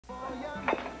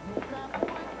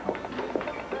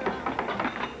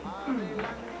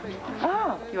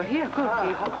Oh, you're here.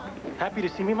 Good. Happy to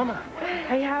see me, Mama.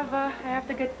 I have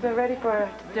to get ready for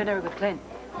dinner with Clint.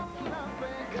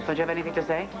 Don't you have anything to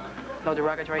say? No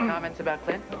derogatory comments about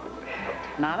Clint?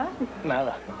 Nada?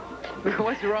 Nada.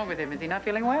 What's wrong with him? Is he not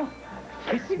feeling well?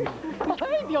 Ay,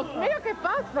 Dios mío, ¿qué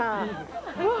pasa?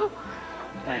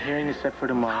 My hearing is set for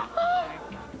tomorrow.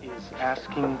 Is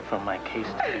asking for my case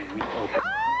to be reopened.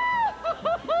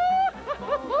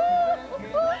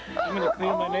 I'm gonna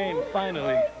clear my name,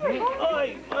 finally.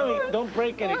 Oi, Mommy, don't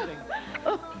break anything.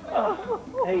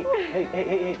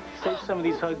 Hey, save some of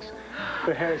these hugs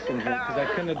for Harrison here, because I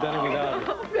couldn't have done it without him.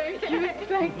 Oh,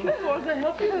 thank you for the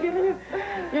help you've given him.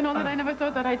 You know that I never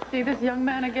thought that I'd see this young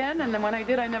man again, and then when I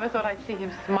did, I never thought I'd see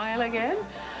him smile again.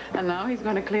 And now he's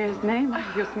going to clear his name. Ay,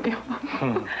 Dios mío.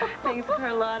 Thanks,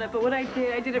 Carlotta, but what I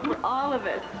did it for all of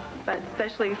us, but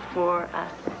especially for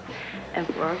us and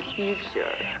for our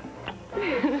future.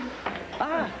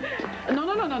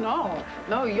 No.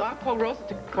 No, I'll call Rosa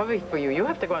to cover for you. You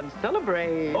have to go out and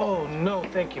celebrate. Oh, no,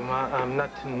 thank you, Ma.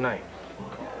 Not tonight.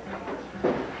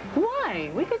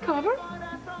 Why? We could cover.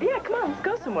 Yeah, come on, let's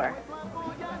go somewhere.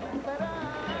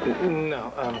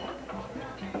 No,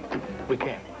 we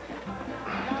can't.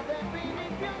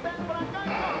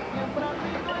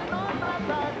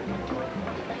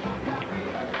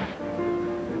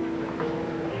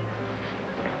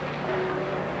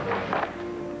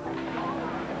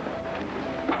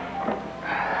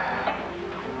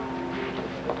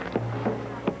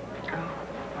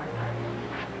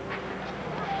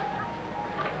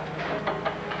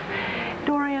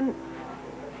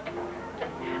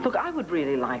 Look, I would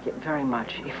really like it very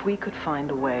much if we could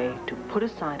find a way to put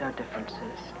aside our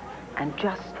differences and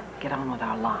just get on with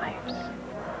our lives.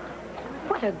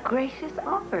 What a gracious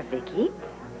offer, Vicky.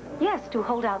 Yes, to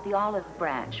hold out the olive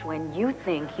branch when you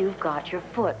think you've got your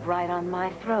foot right on my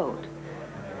throat.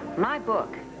 My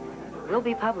book will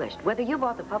be published, whether you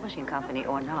bought the publishing company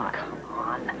or not. Come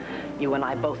on. You and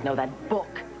I both know that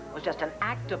book was just an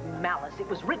act of malice. It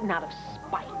was written out of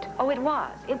spite. Oh, it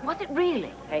was? Was it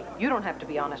really? Hey, you don't have to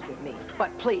be honest with me.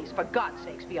 But please, for God's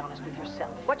sakes, be honest with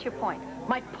yourself. What's your point?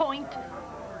 My point?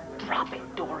 Drop it,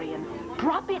 Dorian.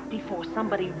 Drop it before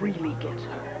somebody really gets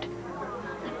hurt.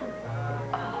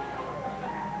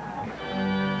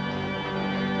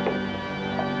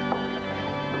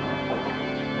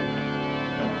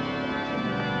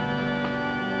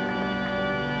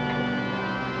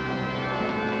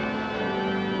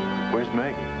 Where's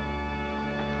Maggie?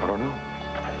 I don't know.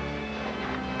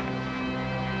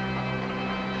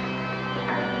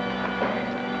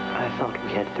 I thought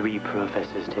we had 3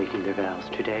 professors taking their vows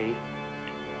today.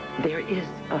 There is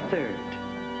a third.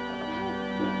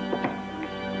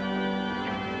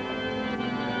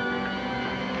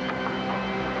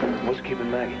 What's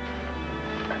keeping Maggie?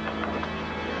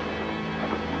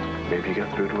 Maybe you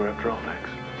got through to her after all, Max.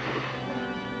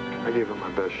 I gave her my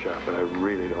best shot, but I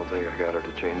really don't think I got her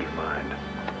to change her mind.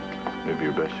 Maybe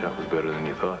your best shot was better than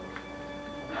you thought.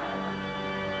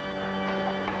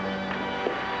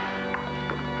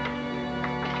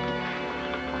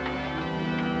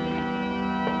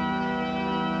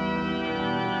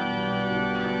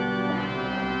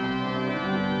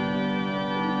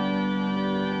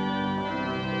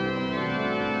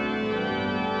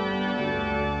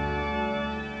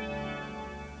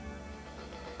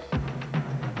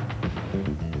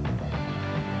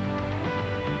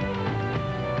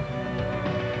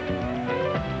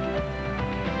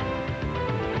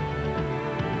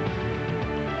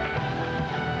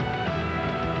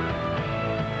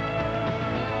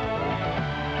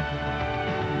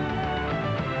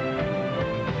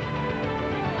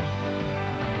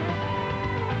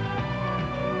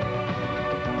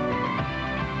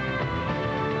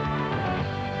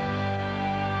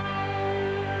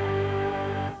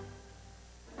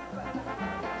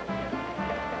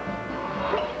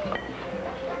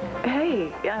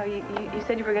 You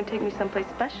said you were going to take me someplace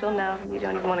special. Now you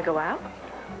don't even want to go out?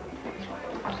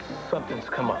 Something's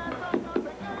come up.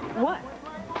 What?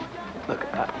 Look,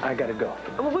 I gotta go.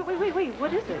 Wait.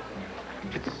 What is it?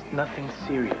 It's nothing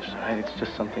serious, all right? It's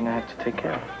just something I have to take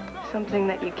care of. Something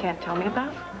that you can't tell me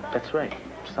about? That's right.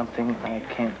 Something I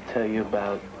can't tell you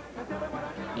about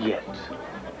yet.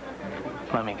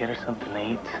 Mommy, get her something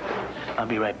to eat. I'll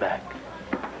be right back.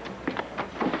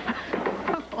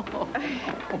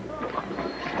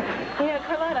 Yeah,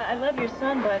 Carlotta, I love your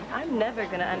son, but I'm never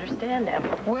going to understand him.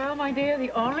 Well, my dear,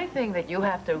 the only thing that you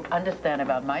have to understand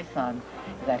about my son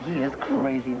is that he is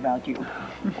crazy about you.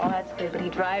 Well, that's good, but he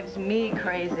drives me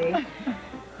crazy.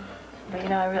 But, you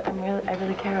know, I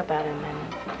really care about him,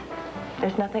 and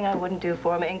There's nothing I wouldn't do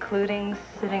for him, including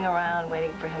sitting around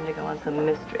waiting for him to go on some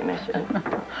mystery mission.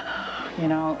 You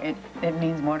know, it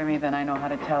means more to me than I know how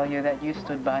to tell you that you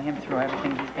stood by him through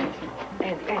everything he's been through.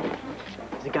 Andy,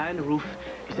 there's a guy on the roof.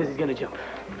 He says he's gonna jump.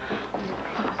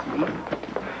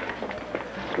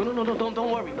 No,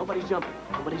 don't worry. Nobody's jumping.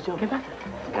 Nobody's jumping. ¿Qué pasa?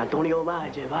 Antonio va a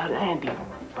llevar a Andy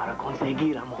para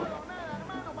conseguir amor.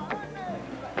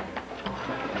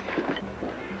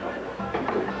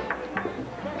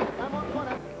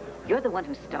 You're the one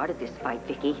who started this fight,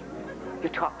 Vicky. You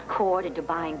talked Cord into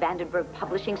buying Vandenberg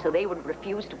Publishing so they would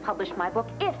refuse to publish my book.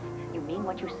 If you mean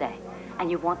what you say,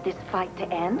 and you want this fight to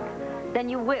end, then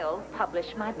you will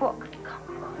publish my book.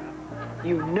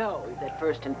 You know that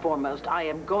first and foremost, I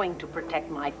am going to protect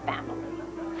my family.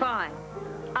 Fine.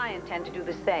 I intend to do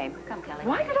the same. Come, Kelly.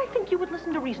 Why did I think you would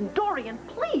listen to reason? Dorian,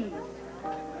 please.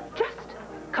 Just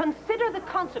consider the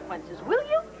consequences, will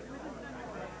you?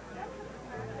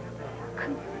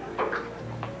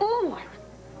 Ooh, I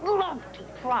would love to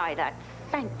pry that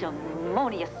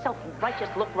sanctimonious, self-righteous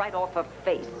look right off her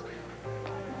face.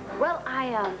 Well,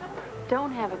 I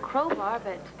don't have a crowbar,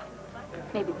 but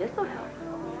maybe this will help.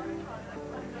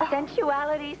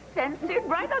 Sensuality censored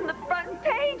right on the front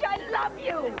page. I love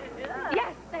you.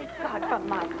 Yes, thank God for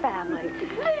my family.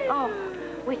 Oh,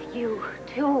 with you,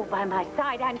 too, by my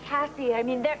side, and Cassie, I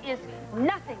mean, there is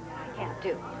nothing that I can't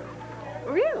do.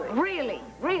 Really? Really,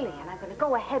 really. And I'm going to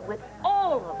go ahead with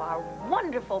all of our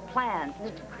wonderful plans.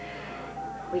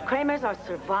 We Kramers are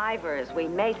survivors. We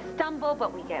may stumble,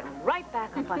 but we get right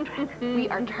back up on track. We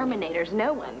are Terminators.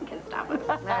 No one can stop us.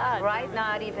 That's right.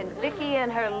 Not even Vicky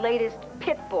and her latest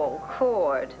pit bull,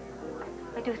 Cord.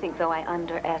 I do think, though, I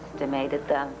underestimated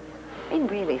them. I mean,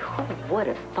 really, who would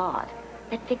have thought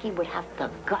that Vicky would have the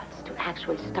guts to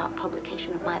actually stop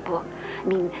publication of my book? I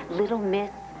mean, Little Miss,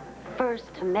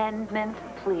 First Amendment,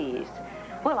 please.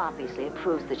 Well, obviously, it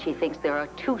proves that she thinks there are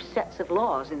two sets of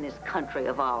laws in this country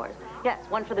of ours. Yes,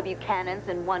 one for the Buchanans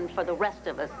and one for the rest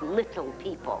of us little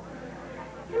people.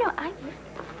 You know, I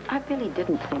really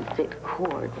didn't think that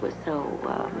Cord was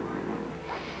so,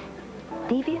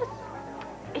 devious.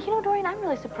 You know, Dorian, I'm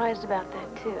really surprised about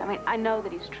that, too. I mean, I know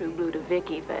that he's true blue to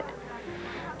Vicky, but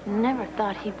never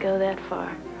thought he'd go that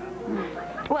far.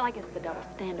 Well, I guess the double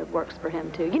standard works for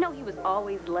him, too. You know, he was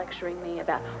always lecturing me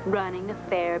about running a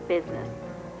fair business.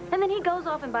 And then he goes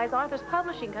off and buys Arthur's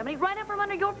publishing company right up from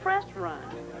under your press run.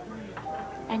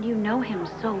 And you know him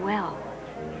so well.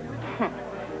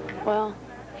 Well,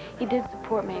 he did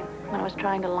support me when I was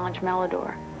trying to launch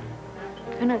Melodor.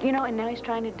 You know, and now he's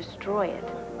trying to destroy it.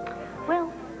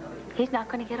 Well, he's not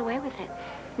going to get away with it.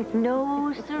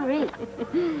 No, siree.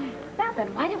 Now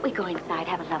then, why don't we go inside,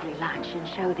 have a lovely lunch, and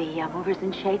show the movers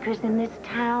and shakers in this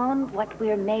town what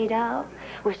we're made of?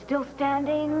 We're still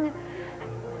standing,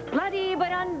 bloody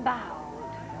but unbowed.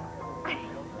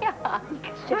 Yeah,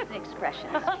 it's just an expression.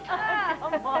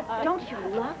 Come on. Don't you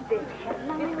love this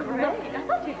headline? It's great. I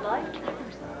thought you'd like it.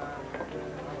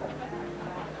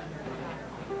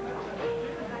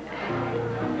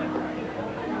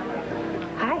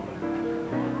 Hi.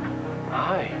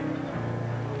 Hi.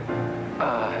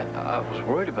 I was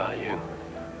worried about you.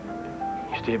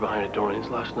 You stayed behind at Dorian's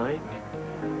last night?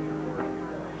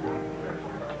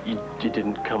 You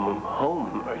didn't come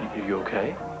home. Are you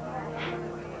okay?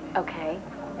 Okay.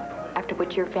 After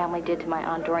what your family did to my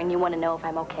Aunt Doreen, you want to know if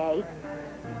I'm okay?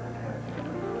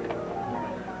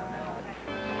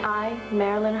 I,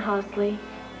 Marilyn Hosley,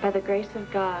 by the grace of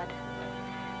God,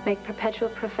 make perpetual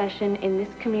profession in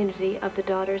this community of the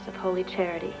Daughters of Holy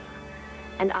Charity,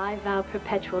 and I vow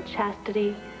perpetual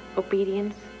chastity,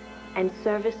 obedience, and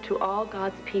service to all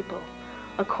God's people,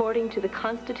 according to the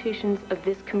constitutions of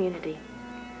this community.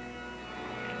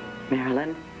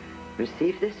 Marilyn,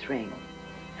 receive this ring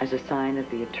as a sign of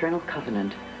the eternal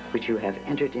covenant which you have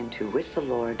entered into with the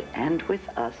Lord and with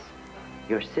us,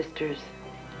 your sisters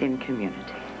in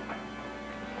community.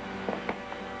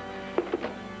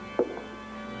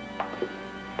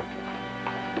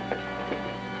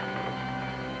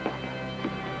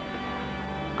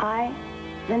 I,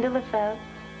 Linda Lefebvre,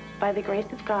 by the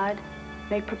grace of God,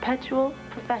 make perpetual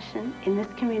profession in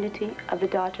this community of the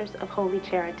Daughters of Holy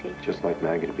Charity. Just like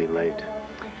Maggie to be late.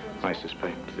 I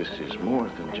suspect this is more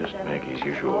than just Maggie's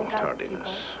usual tardiness.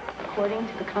 According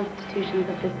to the constitutions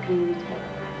of this community.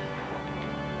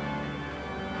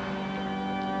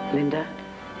 Linda,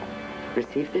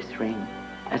 receive this ring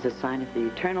as a sign of the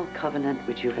eternal covenant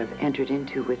which you have entered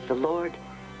into with the Lord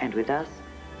and with us,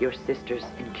 your sisters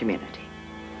in community.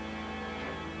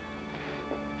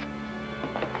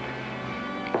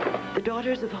 The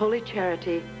Daughters of Holy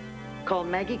Charity call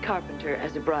Maggie Carpenter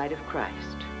as a bride of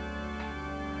Christ.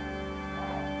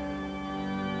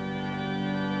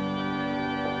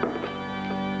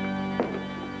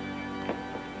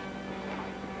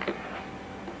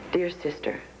 Dear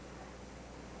sister,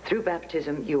 through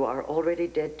baptism you are already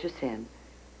dead to sin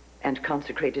and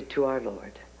consecrated to our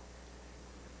Lord.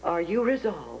 Are you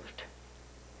resolved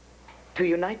to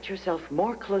unite yourself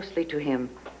more closely to him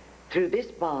through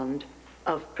this bond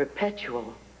of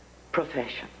perpetual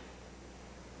profession?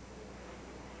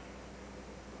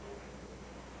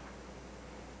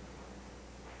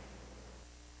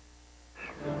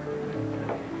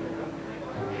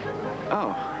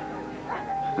 Oh.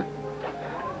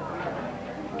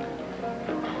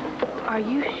 Are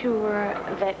you sure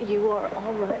that you are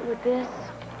all right with this?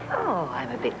 Oh, I'm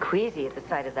a bit queasy at the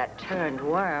sight of that turned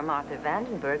worm, Arthur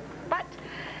Vandenberg, but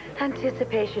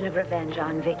anticipation of revenge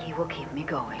on Vicky will keep me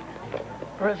going.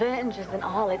 Revenge isn't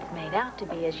all it's made out to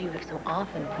be, as you have so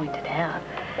often pointed out.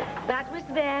 That was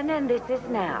then, and this is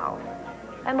now.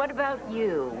 And what about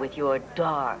you, with your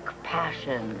dark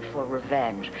passion for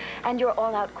revenge, and your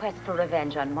all-out quest for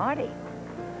revenge on Marty?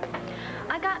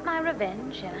 I got my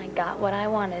revenge, and I got what I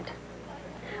wanted.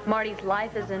 Marty's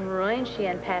life is in ruin. She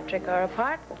and Patrick are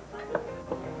apart.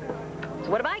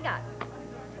 So what have I got?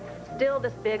 Still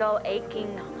this big old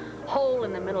aching hole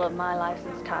in the middle of my life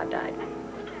since Todd died.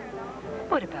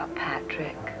 What about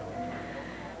Patrick?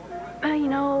 You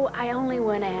know, I only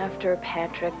went after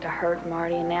Patrick to hurt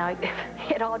Marty, and now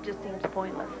it all just seems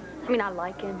pointless. I mean, I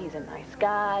like him. He's a nice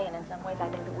guy, and in some ways I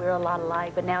think that we're a lot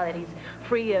alike. But now that he's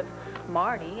free of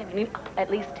Marty, I mean,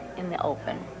 at least in the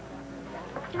open,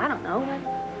 I don't know.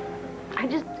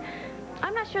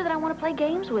 I'm not sure that I want to play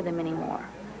games with him anymore.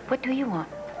 What do you want?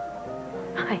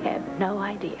 I have no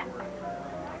idea.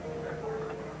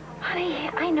 Honey,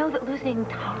 I know that losing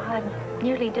Todd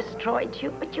nearly destroyed you,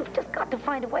 but you've just got to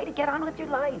find a way to get on with your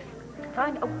life.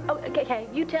 Okay,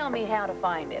 you tell me how to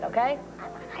find it, okay?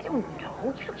 I don't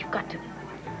know. You've got to...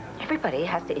 Everybody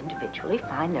has to individually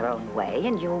find their own way,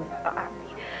 and you'll...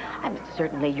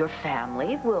 certainly your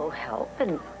family will help,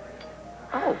 and...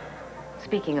 Oh,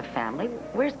 speaking of family,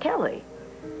 where's Kelly?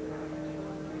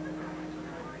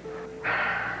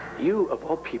 You, of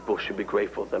all people, should be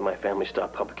grateful that my family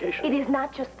stopped publication. It is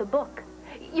not just the book.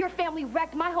 Your family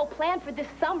wrecked my whole plan for this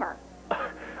summer.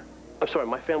 I'm sorry,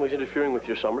 my family's interfering with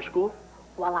your summer school?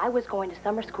 While I was going to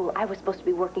summer school, I was supposed to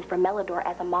be working for Melodor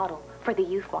as a model for the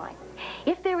youth line.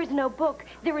 If there is no book,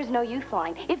 there is no youth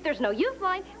line. If there's no youth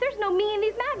line, there's no me in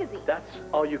these magazines. That's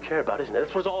all you care about, isn't it?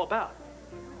 That's what it's all about.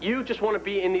 You just want to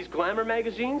be in these glamour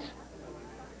magazines?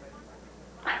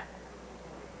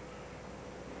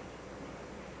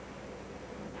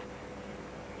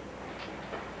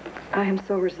 I am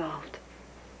so resolved.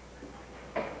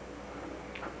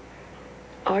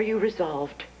 Are you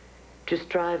resolved to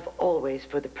strive always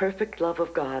for the perfect love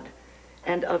of God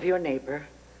and of your neighbor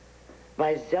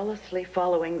by zealously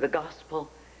following the gospel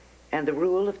and the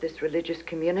rule of this religious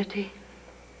community?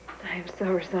 I am so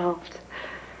resolved.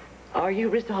 Are you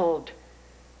resolved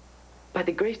by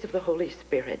the grace of the Holy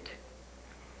Spirit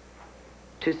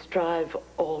to strive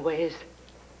always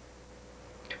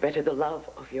to better the love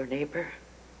of your neighbor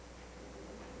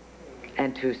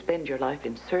and to spend your life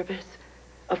in service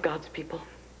of God's people?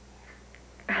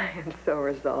 I am so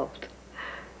resolved.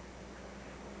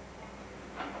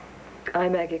 I,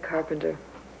 Maggie Carpenter,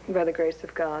 by the grace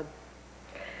of God,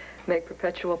 make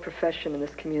perpetual profession in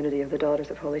this community of the Daughters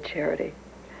of Holy Charity.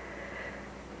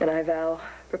 And I vow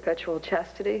perpetual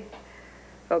chastity,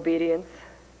 obedience,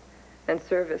 and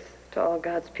service to all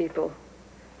God's people,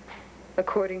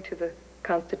 according to the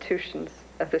constitutions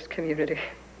of this community.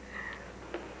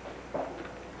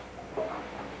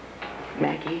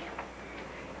 Maggie,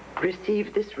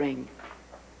 receive this ring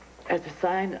as a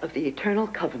sign of the eternal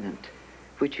covenant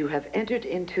which you have entered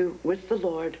into with the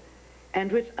Lord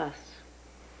and with us,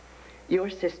 your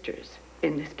sisters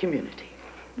in this community.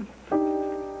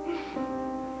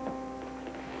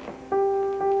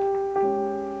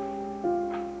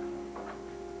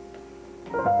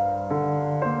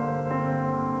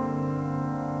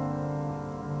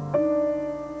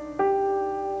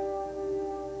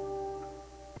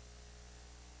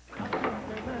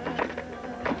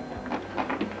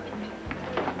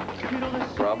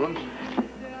 Problems?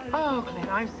 Oh, Clint,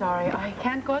 I'm sorry. I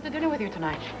can't go out to dinner with you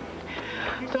tonight.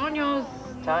 Sonio's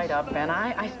tied up, and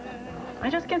I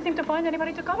just can't seem to find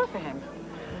anybody to cover for him.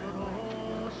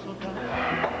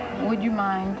 Would you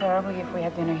mind terribly if we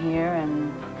had dinner here,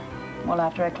 and, well,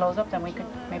 after I close up, then we could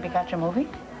maybe catch a movie?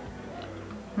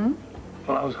 Hmm?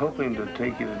 Well, I was hoping to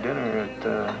take you to dinner at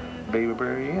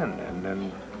Babyberry Inn, and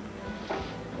then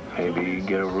maybe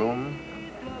get a room.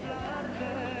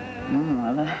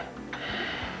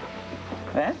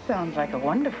 Well, that sounds like a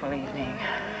wonderful evening.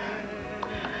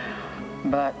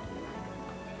 But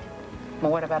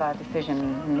Well, what about our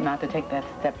decision not to take that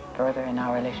step further in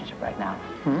our relationship right now?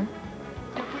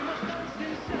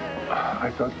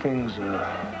 I thought things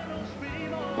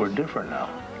were different now.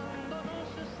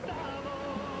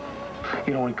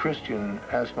 You know, when Christian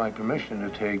asked my permission to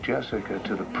take Jessica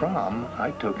to the prom,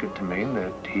 I took it to mean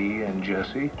that he and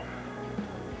Jessie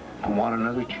want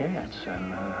another chance,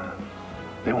 and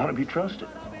they want to be trusted.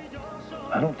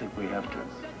 I don't think we have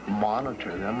to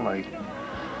monitor them like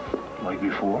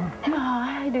before. No,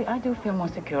 I do feel more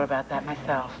secure about that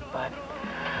myself, but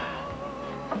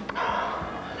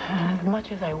as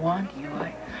much as I want you,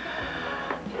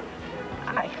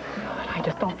 I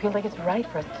just don't feel like it's right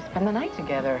for us to spend the night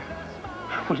together.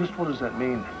 Well, just what does that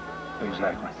mean,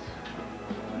 exactly?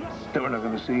 That we're not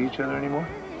going to see each other anymore?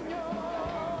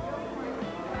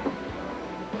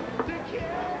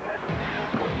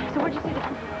 So where'd you see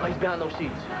that? Oh, he's behind those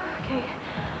seats. Okay.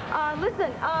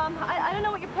 Listen, I don't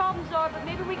know what your problems are, but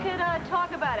maybe we could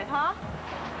talk about it, huh?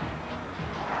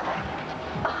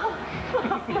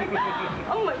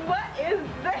 Oh my, what is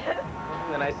this?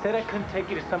 When I said I couldn't take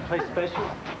you to someplace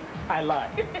special, I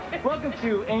lied. Welcome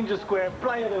to Angel Square,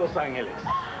 Playa de Los Angeles.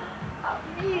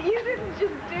 You didn't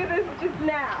just do this just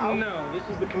now. No, this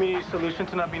is the community solution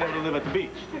to not being able to live at the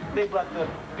beach. They brought the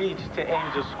beach to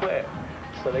Angel Square.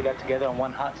 So they got together on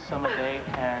one hot summer day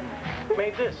and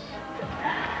made this.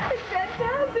 It's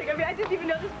fantastic. I mean, I didn't even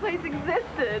know this place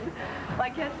existed. Well, I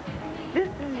guess this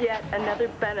is yet another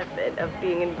benefit of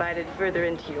being invited further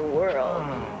into your world.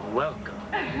 Oh, welcome.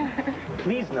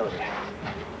 Please notice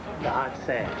the hot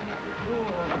sand,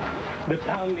 the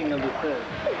pounding of the surf,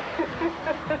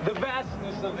 the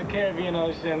vastness of the Caribbean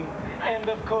Ocean, and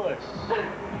of course,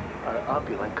 our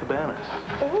opulent cabanas.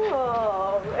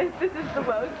 Oh, this is the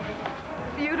most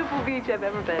beautiful beach I've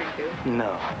ever been to.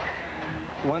 No.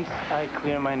 Once I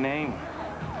clear my name,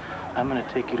 I'm gonna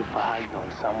take you to Fajardo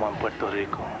in San Juan, Puerto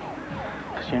Rico.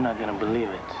 Because you're not gonna believe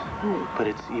it. But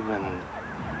it's even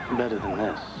better than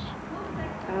this.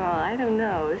 Oh, I don't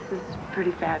know. This is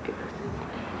pretty fabulous.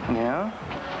 Yeah?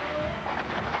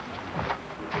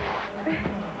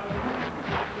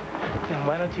 Then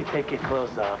why don't you take your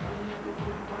clothes off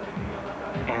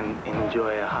and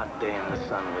enjoy a hot day in the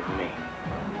sun with me?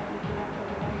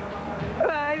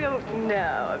 I don't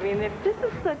know. I mean, if this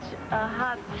is such a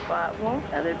hot spot, won't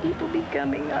other people be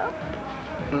coming up?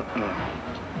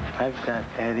 I've got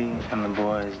Eddie and the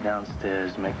boys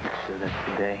downstairs making sure that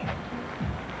today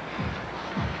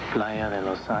Playa de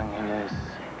Los Angeles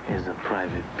is a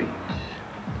private beach.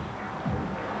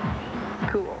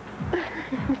 Cool.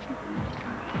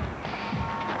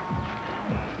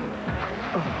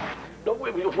 No,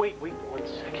 wait 1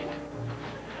 second.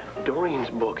 Dorian's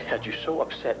book had you so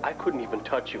upset I couldn't even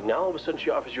touch you. Now all of a sudden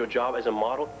she offers you a job as a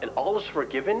model and all is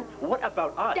forgiven? What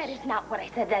about us? That is not what I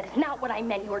said. That is not what I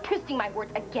meant. You are twisting my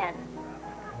words again.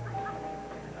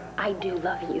 I do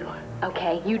love you,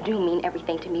 okay? You do mean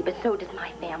everything to me, but so does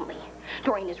my family.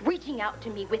 Dorian is reaching out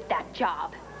to me with that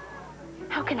job.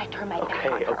 How can I turn my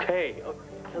back on her? Okay.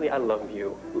 Kelly, I love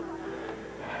you.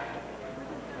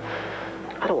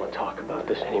 I don't want to talk about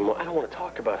this anymore. I don't want to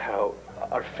talk about how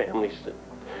our families...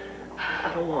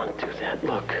 I don't want to do that.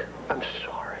 Look, I'm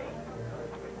sorry.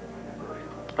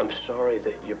 I'm sorry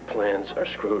that your plans are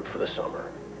screwed for the summer.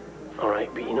 All right,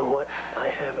 but you know what? I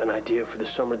have an idea for the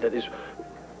summer that is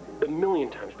a million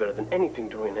times better than anything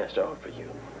Dorian has to offer you.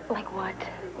 Like what?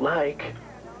 Like,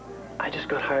 I just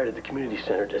got hired at the community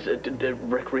center as a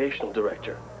recreational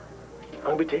director. I'm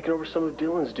going to be taking over some of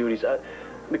Dylan's duties.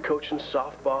 The coaching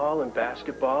softball and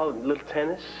basketball and little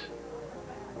tennis.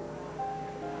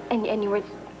 And you were...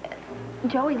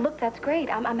 Joey, look, that's great.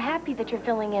 I'm happy that you're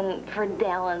filling in for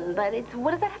Dylan, but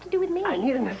what does that have to do with me? I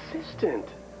need an assistant.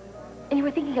 And you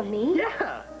were thinking of me?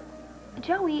 Yeah.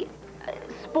 Joey,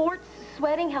 sports,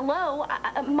 sweating, hello.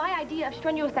 My idea of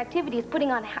strenuous activity is putting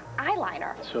on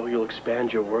eyeliner. So you'll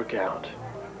expand your workout.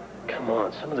 Come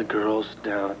on, some of the girls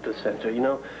down at the center, you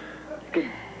know, you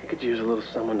could use a little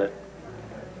someone to...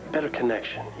 better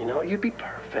connection, you know? You'd be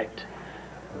perfect.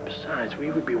 Besides,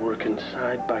 we would be working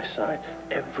side by side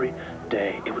every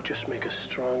day. It would just make us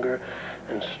stronger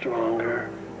and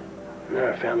stronger. And then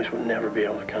our families would never be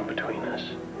able to come between us.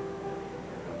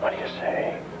 What do you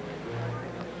say?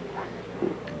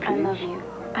 Peace? I love you.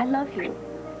 I love you.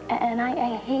 And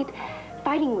I hate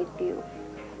fighting with you.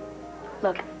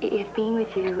 Look, if being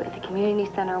with you at the community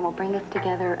center will bring us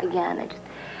together again,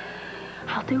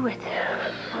 I'll do it.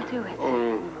 I'll do it.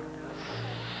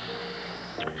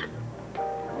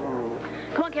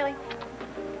 Come on, Kelly.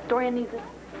 Dorian needs us.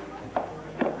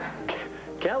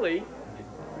 Kelly?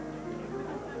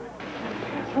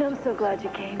 I'm so glad you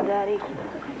came, Daddy.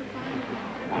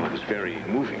 Well, it was very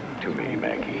moving to me,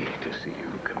 Maggie, to see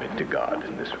you commit to God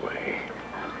in this way.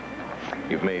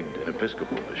 You've made an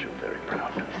Episcopal bishop very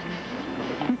proud.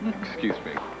 Excuse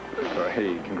me. Sorry.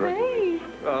 Hey, congratulations. Hey.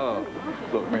 Oh,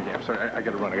 look, Maggie, I'm sorry. I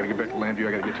gotta run. I gotta get back to Landview.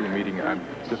 I gotta get to a meeting. I'm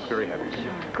just very happy to see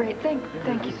you. Great.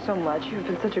 Thank you so much. You've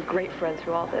been such a great friend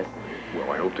through all this. Well,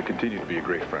 I hope to continue to be a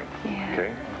great friend. Yeah.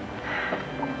 Okay?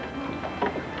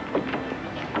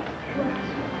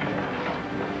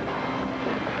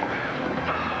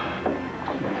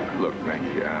 Look,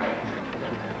 Maggie,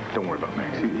 don't worry about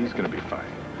Max. He's gonna be fine.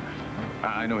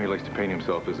 I know he likes to paint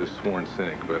himself as a sworn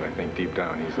cynic, but I think deep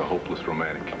down he's a hopeless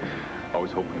romantic,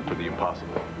 always hoping for the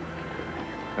impossible.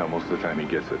 Now, most of the time he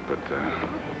gets it, but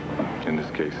in this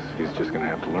case, he's just going to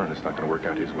have to learn it's not going to work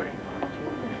out his way.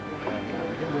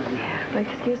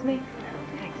 Excuse me?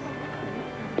 Thanks.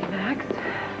 Max?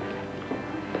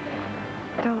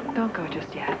 Don't go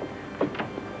just yet.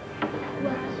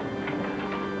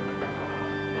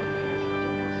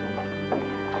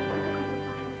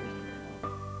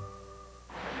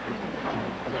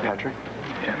 Patrick?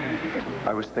 Yeah.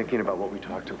 I was thinking about what we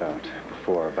talked about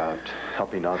before, about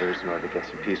helping others in order to get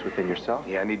some peace within yourself.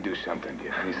 Yeah, I need to do something. Do you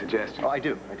have any suggestions? Oh, I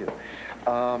do.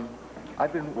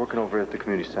 I've been working over at the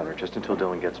community center just until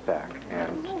Dylan gets back,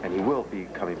 and he will be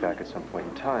coming back at some point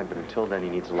in time, but until then he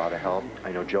needs a lot of help.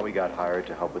 I know Joey got hired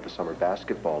to help with the summer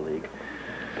basketball league.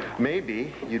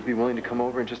 Maybe you'd be willing to come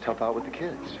over and just help out with the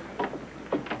kids.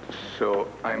 So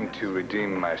I'm to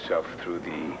redeem myself through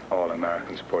the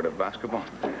all-American sport of basketball?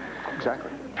 Exactly.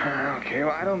 Okay,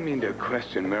 well, I don't mean to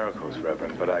question miracles,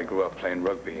 Reverend, but I grew up playing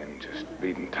rugby and just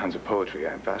reading tons of poetry.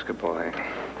 Basketball,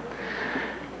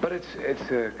 But it's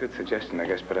a good suggestion, I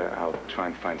guess, but I'll try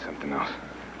and find something else.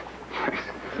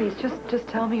 Please, just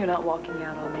tell me you're not walking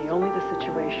out on me, only the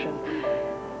situation.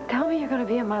 Tell me you're going to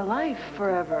be in my life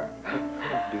forever.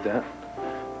 Do that?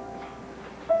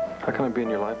 How can I be in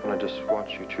your life when I just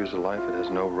watch you choose a life that has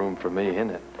no room for me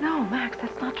in it? No, Max,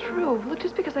 that's not true. Look,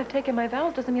 just because I've taken my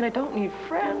vows doesn't mean I don't need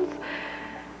friends.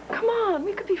 Come on,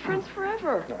 we could be friends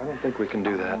forever. No, I don't think we can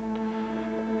do that.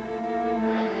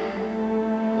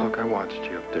 Look, I watched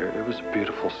you up there. It was a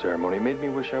beautiful ceremony. It made me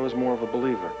wish I was more of a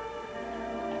believer.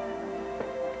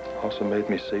 Also made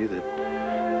me see that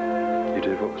you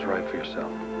did what was right for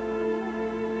yourself.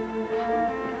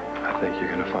 I think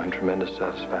you're going to find tremendous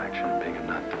satisfaction in being a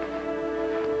nut.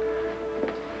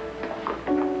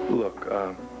 Look,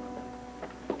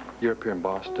 you're up here in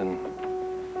Boston.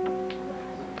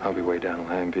 I'll be way down in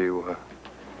Landview.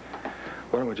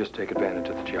 Why don't we just take advantage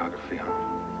of the geography, huh?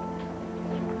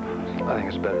 I think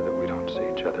it's better that we don't see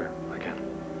each other again.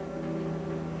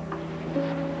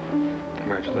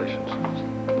 Congratulations.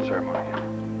 Ceremony.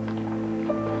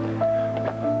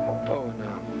 Oh, and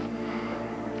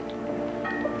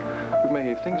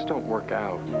May, if things don't work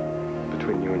out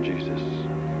between you and Jesus,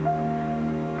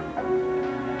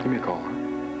 give me a call.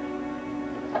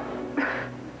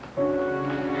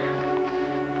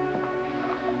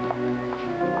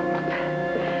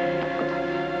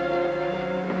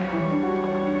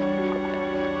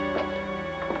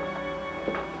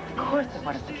 Of course I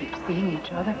want us to keep seeing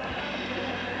each other.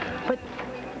 But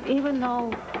even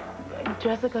though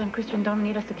Jessica and Christian don't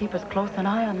need us to keep as close an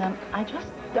eye on them, I just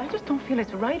don't feel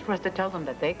it's right for us to tell them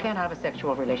that they can't have a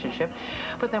sexual relationship,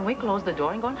 but then we close the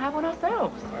door and go and have one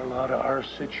ourselves. Carlotta, our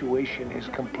situation is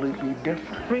completely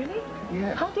different. Really?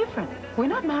 Yes. How different? We're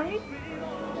not married.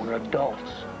 We're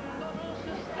adults.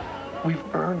 We've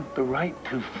earned the right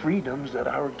to freedoms that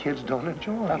our kids don't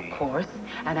enjoy. Of course.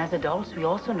 And as adults, we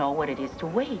also know what it is to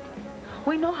wait.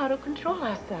 We know how to control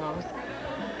ourselves.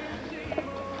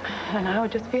 And I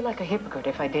would just feel like a hypocrite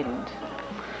if I didn't.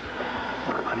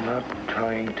 Look, I'm not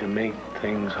trying to make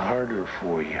things harder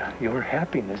for you. Your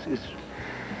happiness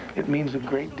it means a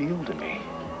great deal to me.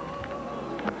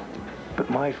 But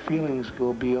my feelings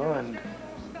go beyond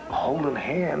holding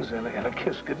hands and a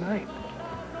kiss goodnight.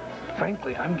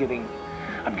 Frankly, I'm getting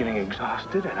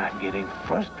exhausted and I'm getting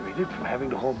frustrated from having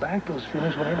to hold back those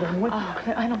feelings whenever I'm with you.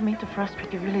 Oh, I don't mean to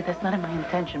frustrate you, really. That's not in my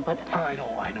intention, but... I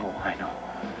know. I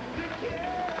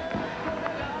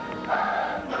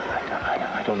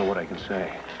don't know what I can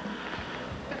say.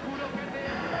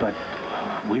 But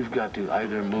we've got to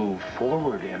either move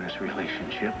forward in this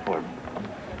relationship or...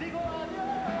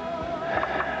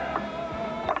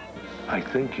 I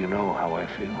think you know how I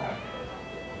feel.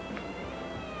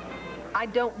 I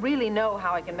don't really know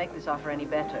how I can make this offer any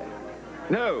better.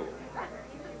 No.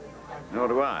 Nor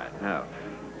do I, no.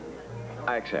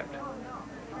 I accept.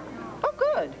 Oh,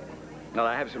 good. Well,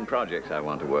 I have some projects I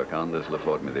want to work on. This will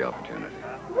afford me the opportunity.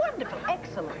 Wonderful.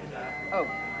 Excellent. Oh.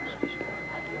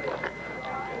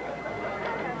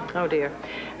 Oh, dear.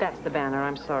 That's the banner.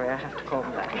 I'm sorry. I have to call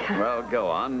them back. Well, go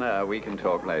on. We can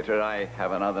talk later. I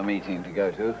have another meeting to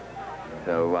go to.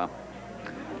 So,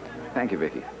 thank you,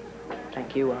 Vicky.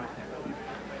 Thank you, Arthur.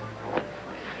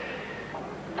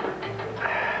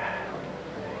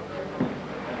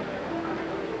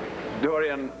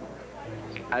 Dorian,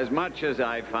 as much as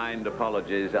I find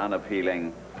apologies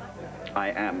unappealing, I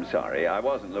am sorry. I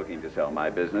wasn't looking to sell my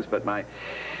business, but my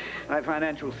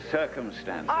financial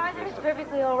circumstances... Arthur, it's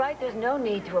perfectly all right. There's no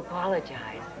need to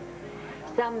apologize.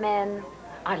 Some men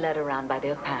are led around by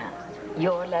their past.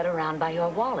 You're led around by your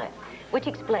wallet, which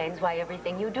explains why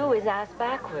everything you do is ass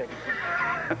backwards.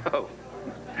 Oh,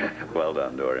 well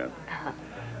done, Dorian.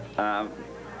 Why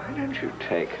don't you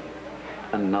take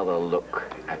another look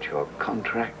at your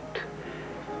contract?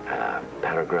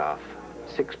 Paragraph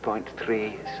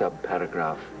 6.3,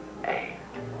 subparagraph A.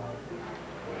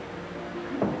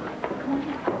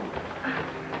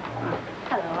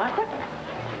 Hello, Arthur.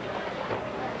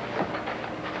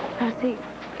 See,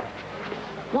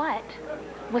 What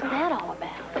was that all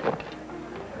about?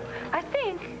 I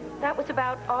think that was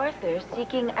about Arthur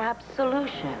seeking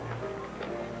absolution.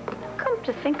 Come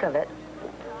to think of it,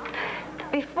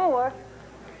 before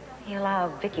he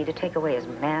allowed Vicky to take away his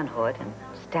manhood and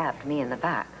stabbed me in the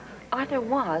back, Arthur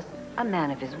was a man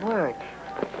of his word.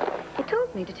 He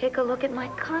told me to take a look at my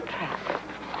contract.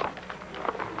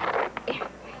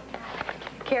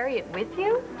 Carry it with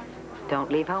you?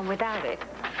 Don't leave home without it.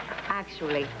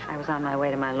 Actually, I was on my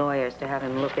way to my lawyer's to have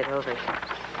him look it over.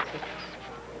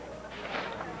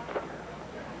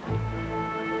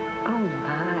 Oh,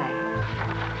 my.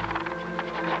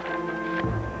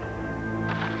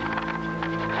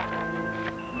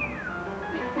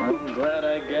 I'm glad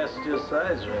I guessed your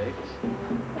size right.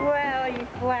 Well, you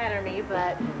flatter me,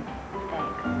 but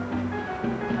thanks.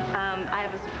 I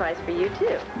have a surprise for you,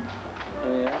 too.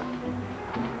 Oh, yeah?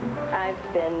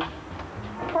 I've been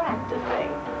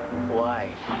practicing.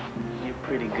 Why? You're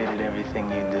pretty good at everything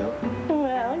you do.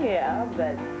 Well, yeah,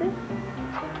 but this...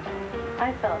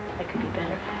 I felt I could be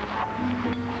better.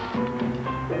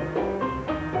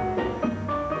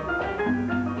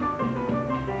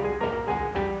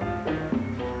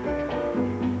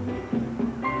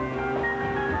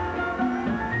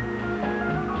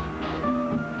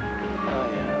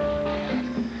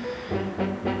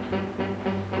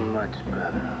 Much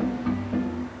better.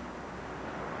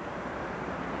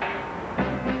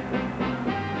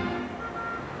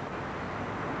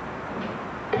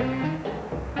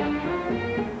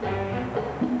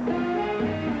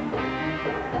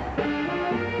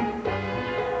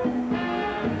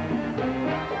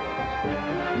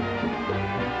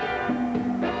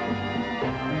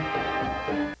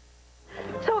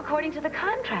 So according to the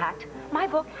contract, my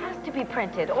book has to be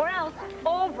printed, or else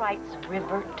all rights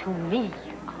revert to me.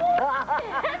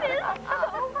 That is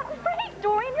so great,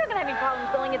 Dorian. You're going to have any problem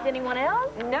selling it to anyone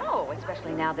else? No,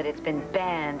 especially now that it's been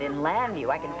banned in Landview.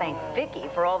 I can thank Vicky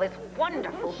for all this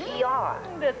wonderful PR.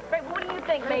 That's great. What do you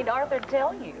think made Arthur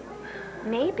tell you?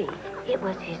 Maybe it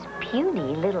was his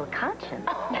puny little conscience.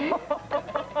 Really?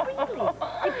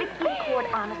 Did Vicky and Cord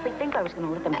honestly think I was going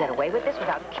to let them get away with this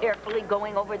without carefully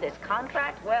going over this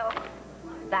contract? Well,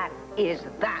 that is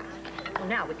that. So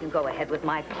now we can go ahead with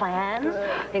my plans,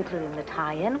 including the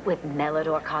tie-in with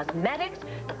Melodor Cosmetics,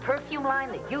 the perfume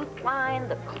line, the youth line,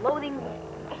 the clothing...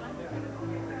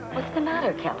 What's the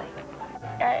matter, Kelly?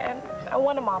 I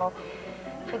want a model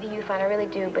for the youth line. I really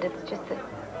do, but it's just that...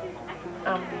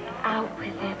 Out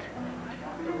with it.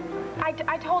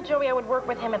 I told Joey I would work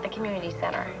with him at the community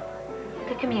center.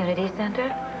 The community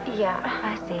center? Yeah.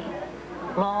 I see.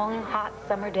 Long, hot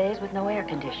summer days with no air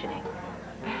conditioning.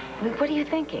 What are you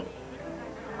thinking?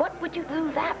 What would you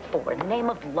do that for? In the name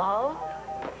of love?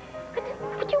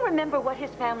 Would you remember what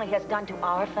his family has done to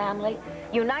our family?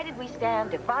 United we stand,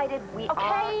 divided we are.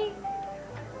 Okay.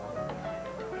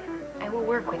 I will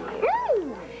work with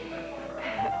you.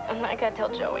 I gotta tell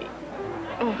Joey.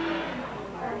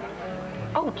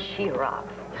 Oh, cheer up.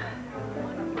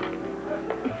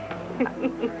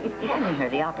 Handing her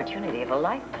the opportunity of a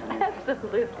lifetime.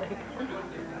 Absolutely.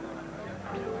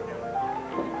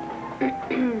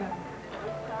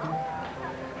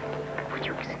 Would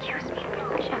you excuse me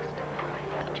just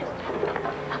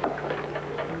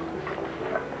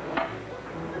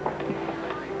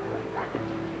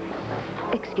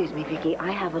Excuse me, Vicky.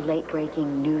 I have a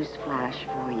late-breaking news flash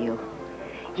for you.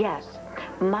 Yes,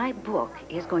 my book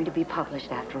is going to be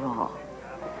published after all.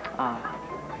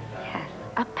 Yes.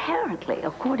 Apparently,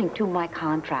 according to my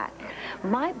contract,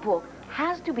 my book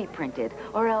has to be printed,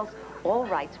 or else all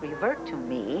rights revert to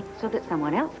me so that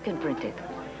someone else can print it.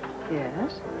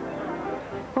 Yes?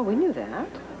 Well, we knew that.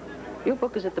 Your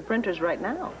book is at the printer's right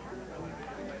now.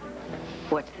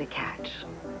 What's the catch?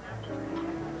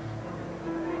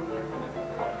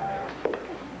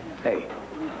 Hey,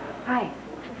 Hi.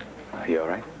 are you all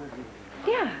right?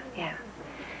 Yeah.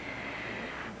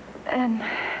 And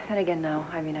then again, no.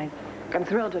 I mean, I'm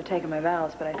thrilled to have taken my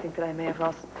vows, but I think that I may have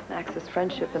lost Max's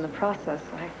friendship in the process.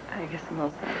 I guess I'm a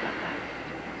little sad about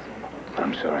that.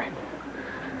 I'm sorry.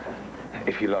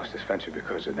 If he lost his friendship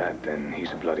because of that, then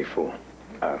he's a bloody fool.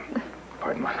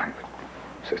 Pardon my language,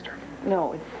 sister.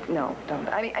 No, don't.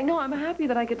 I mean, I know I'm happy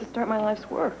that I get to start my life's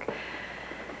work.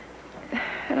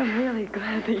 And I'm really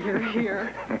glad that you're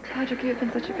here. Patrick, you've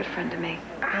been such a good friend to me.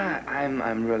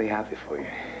 I'm really happy for you.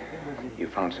 You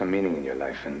found some meaning in your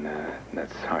life, and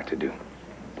that's hard to do.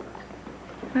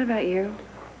 What about you?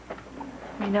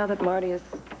 I mean, now that Marty is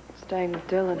staying with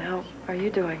Dylan, how are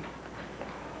you doing?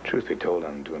 Truth be told,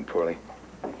 I'm doing poorly.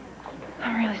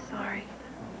 I'm really sorry.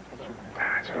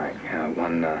 That's all right. Yeah,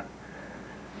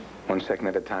 one second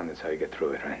at a time, that's how you get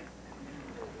through it, right?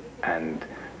 And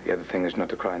the other thing is not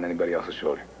to cry on anybody else's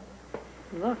shoulder.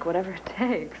 Look, whatever it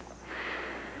takes.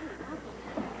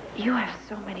 You have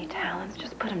so many talents.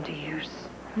 Just put them to use.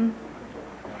 Come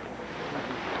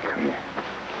here.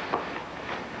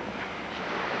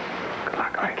 Good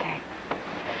luck, right? Okay.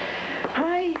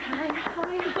 Hi.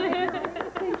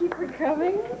 Thank you for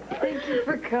coming.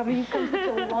 You've come such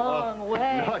a long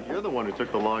way. No, you're the one who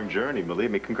took the long journey.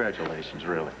 Believe me, congratulations,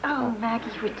 really. Oh,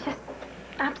 Maggie, you were just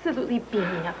absolutely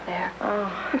beaming up there.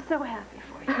 Oh. I'm so happy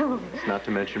for you. It's not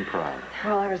to mention proud.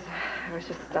 Well, I was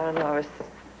just, I don't know, I was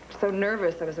so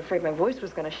nervous. I was afraid my voice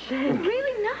was going to shake.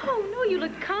 Really? No, you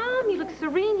look calm, you look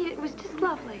serene. It was just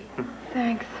lovely.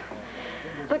 Thanks.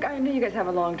 Look, I know you guys have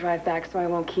a long drive back, so I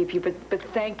won't keep you, but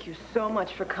thank you so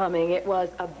much for coming. It was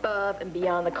above and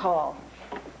beyond the call.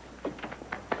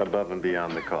 Above and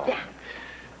beyond the call. Yeah.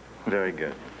 Very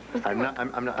good. I'm not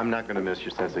going to miss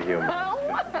your sense of humor.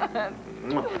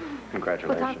 Oh.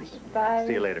 Congratulations. Bye.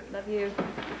 See you later. Love you.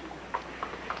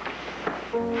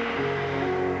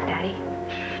 Daddy?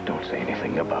 Shh, don't say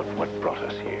anything about what brought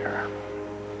us here.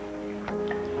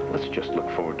 Let's just look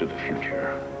forward to the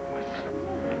future with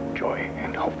joy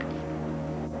and hope.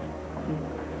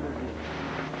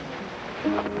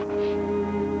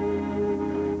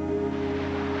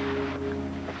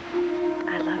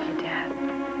 I love you, Dad.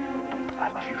 I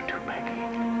love you too, Maggie.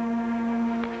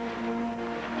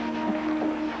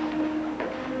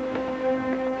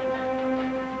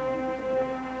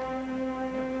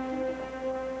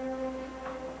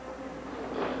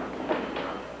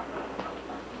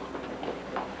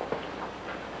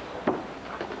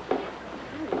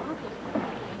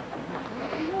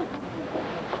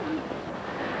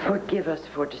 Forgive us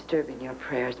for disturbing your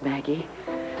prayers, Maggie,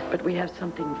 but we have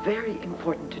something very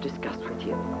important to discuss with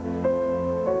you.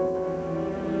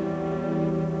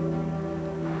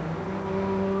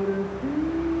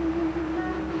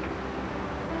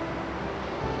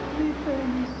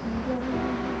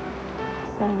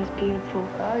 The song is beautiful.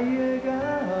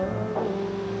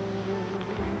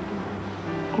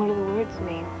 What do the words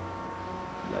mean?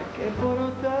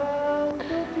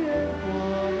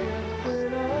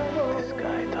 This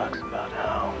guy talks about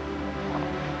how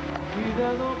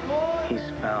he's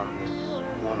found this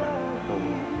woman who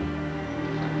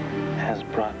has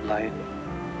brought light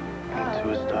into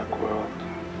his dark world.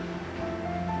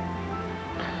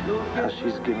 How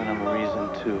she's given him a reason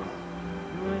to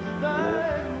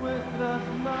live,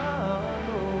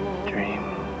 dream,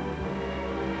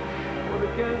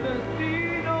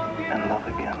 and love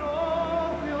again.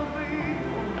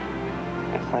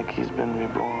 It's like he's been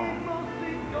reborn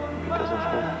because of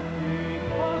her.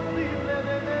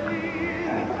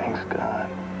 And he thanks God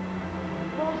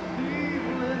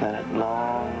that at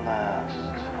long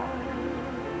last,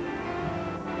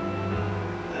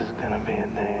 there's gonna be a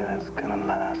day that's gonna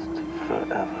last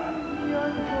forever.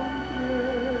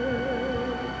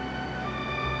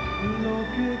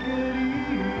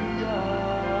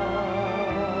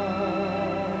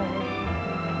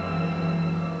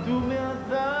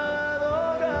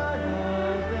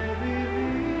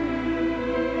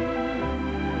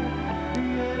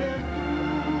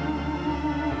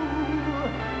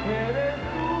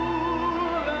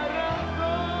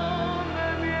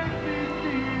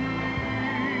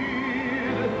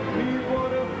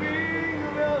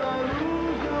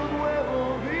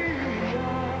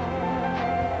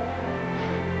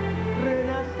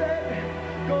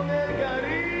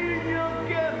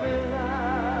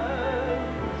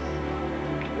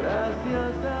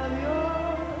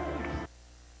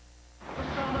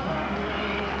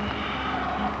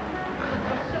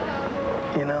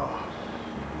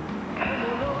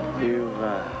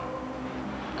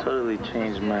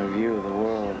 changed my view of the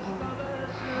world.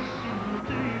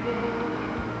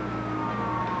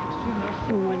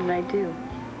 What did I do?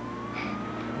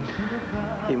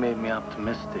 He made me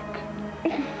optimistic.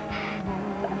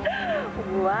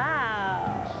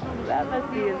 Wow, that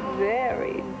must be a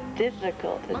very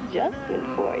difficult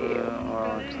adjustment for you.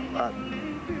 Oh, it's a lot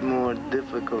more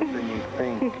difficult than you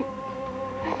think.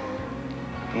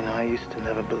 You know, I used to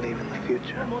never believe in the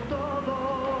future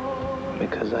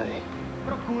because I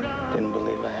didn't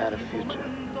believe I had a future.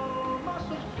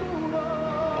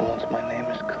 But once my name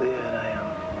is cleared,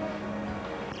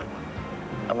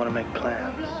 I want to make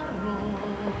plans.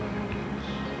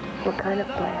 What kind of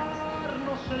plans?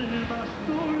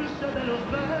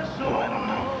 Oh, I don't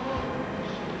know.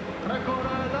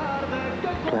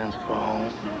 Plans for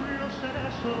home.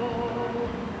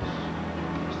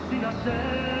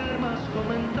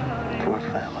 For a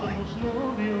family.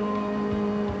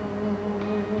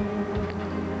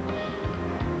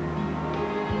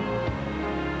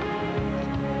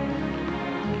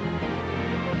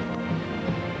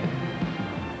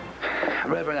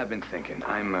 Reverend, I've been thinking.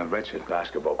 I'm a wretched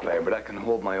basketball player, but I can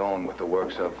hold my own with the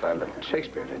works of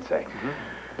Shakespeare, let's say.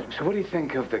 So what do you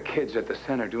think of the kids at the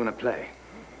center doing a play?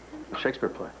 A Shakespeare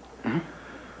play?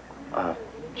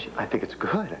 I think it's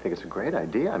good. I think it's a great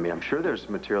idea. I mean, I'm sure there's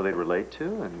material they'd relate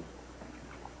to, and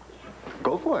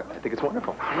go for it. I think it's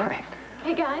wonderful. All right.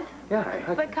 Hey, guys.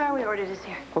 Yeah. What car we ordered is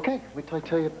here. Okay, wait till I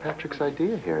tell you Patrick's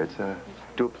idea here. It's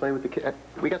do a play with the kids.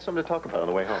 We got something to talk about on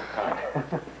the way home.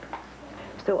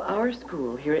 So our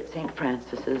school here at St.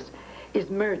 Francis's is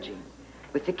merging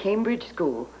with the Cambridge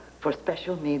School for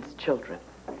Special Needs Children.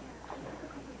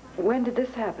 When did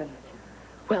this happen?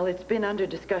 Well, it's been under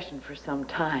discussion for some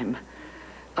time.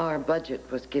 Our budget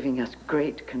was giving us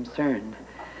great concern,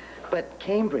 but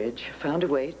Cambridge found a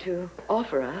way to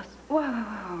offer us. What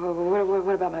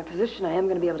about my position? I am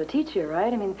going to be able to teach here,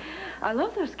 right? I mean, I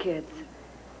love those kids.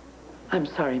 I'm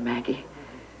sorry, Maggie.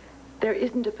 There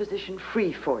isn't a position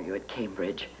free for you at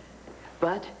Cambridge,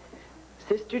 but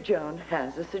Sister Joan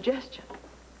has a suggestion.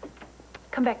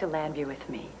 Come back to Landview with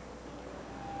me.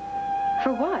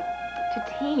 For what? To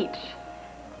teach.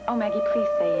 Oh, Maggie, please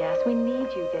say yes. We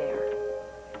need you there.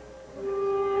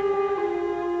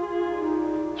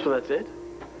 So that's it?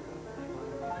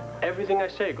 Everything I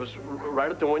say goes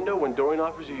right out the window when Dorian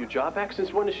offers you your job back?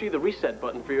 Since when is she the reset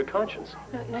button for your conscience?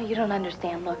 No, you don't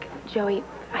understand. Look, Joey,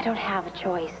 I don't have a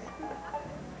choice.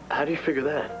 How do you figure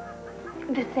that?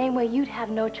 The same way you'd have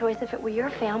no choice if it were your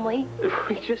family.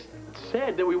 We just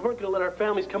said that we weren't going to let our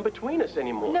families come between us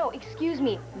anymore. No, excuse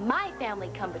me. My family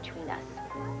come between us.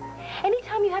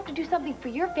 Anytime you have to do something for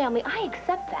your family, I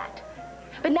accept that.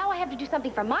 But now I have to do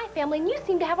something for my family, and you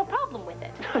seem to have a problem with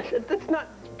it. That's not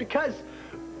because...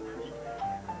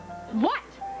 What?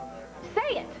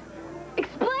 Say it.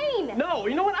 Explain. No,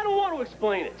 you know what? I don't want to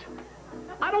explain it.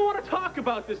 I don't want to talk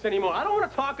about this anymore. I don't want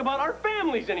to talk about our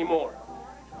families anymore.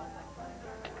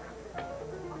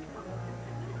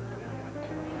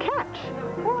 Catch?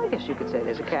 Well, I guess you could say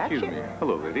there's a catch. Excuse me.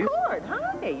 Hello, ladies. Good.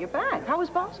 Hi, you're back. How was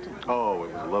Boston? Oh,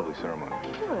 it was a lovely ceremony.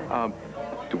 Good.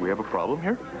 Do we have a problem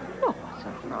here? No, that's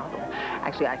not a problem.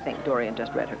 Actually, I think Dorian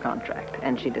just read her contract,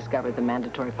 and she discovered the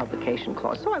mandatory publication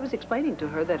clause. So I was explaining to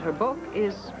her that her book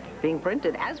is being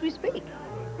printed as we speak.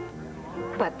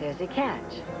 But there's a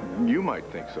catch. You might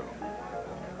think so.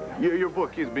 Your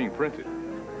book is being printed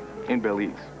in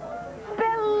Belize.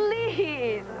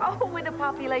 Belize! Oh, with a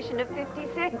population of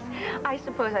 56. I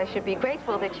suppose I should be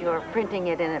grateful that you're printing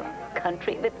it in a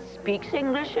country that speaks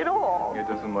English at all. It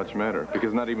doesn't much matter,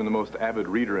 because not even the most avid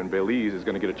reader in Belize is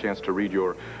going to get a chance to read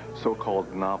your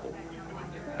so-called novel.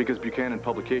 Because Buchanan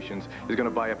Publications is going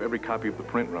to buy up every copy of the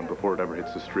print run before it ever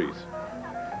hits the streets.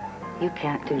 You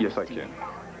can't do Yes, this I to can. me.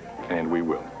 And we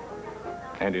will.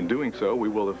 And in doing so, we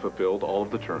will have fulfilled all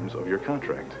of the terms of your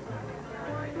contract.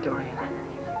 Dorian.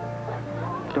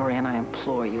 Dorian, I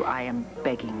implore you, I am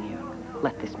begging you,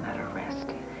 let this matter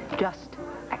rest. Just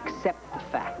accept the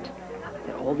fact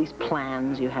that all these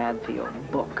plans you had for your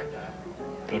book,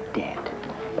 they're dead.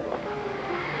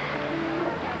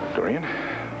 Dorian?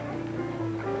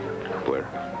 Blair?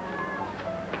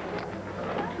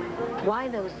 Why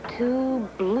those two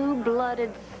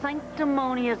blue-blooded,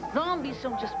 sanctimonious zombies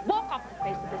don't just walk off the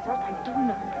face of this earth, I don't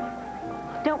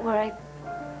know. Don't worry.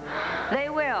 They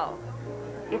will.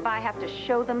 If I have to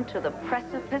show them to the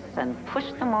precipice and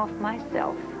push them off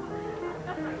myself.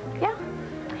 Yeah.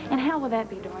 And how will that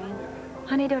be, Dorian?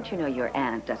 Honey, don't you know your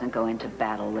aunt doesn't go into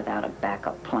battle without a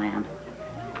backup plan?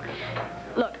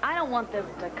 Look, I don't want this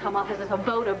to come off as a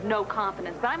vote of no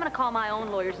confidence, but I'm going to call my own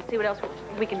lawyers and see what else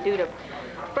we can do to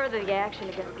further the action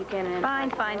against Buchanan.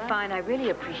 Fine, fine, fine. I really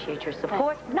appreciate your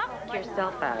support. Knock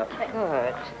yourself out.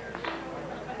 Good.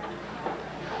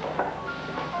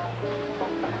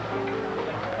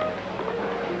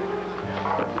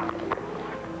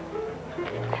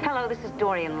 Hello, this is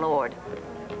Dorian Lord.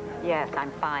 Yes,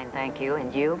 I'm fine, thank you.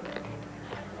 And you?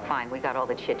 Fine, we got all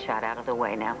the chit-chat out of the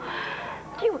way now.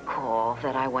 Do you recall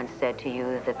that I once said to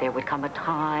you that there would come a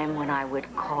time when I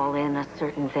would call in a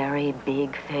certain very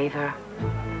big favor?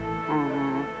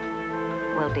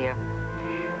 Mm-hmm. Well, dear,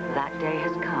 that day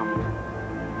has come.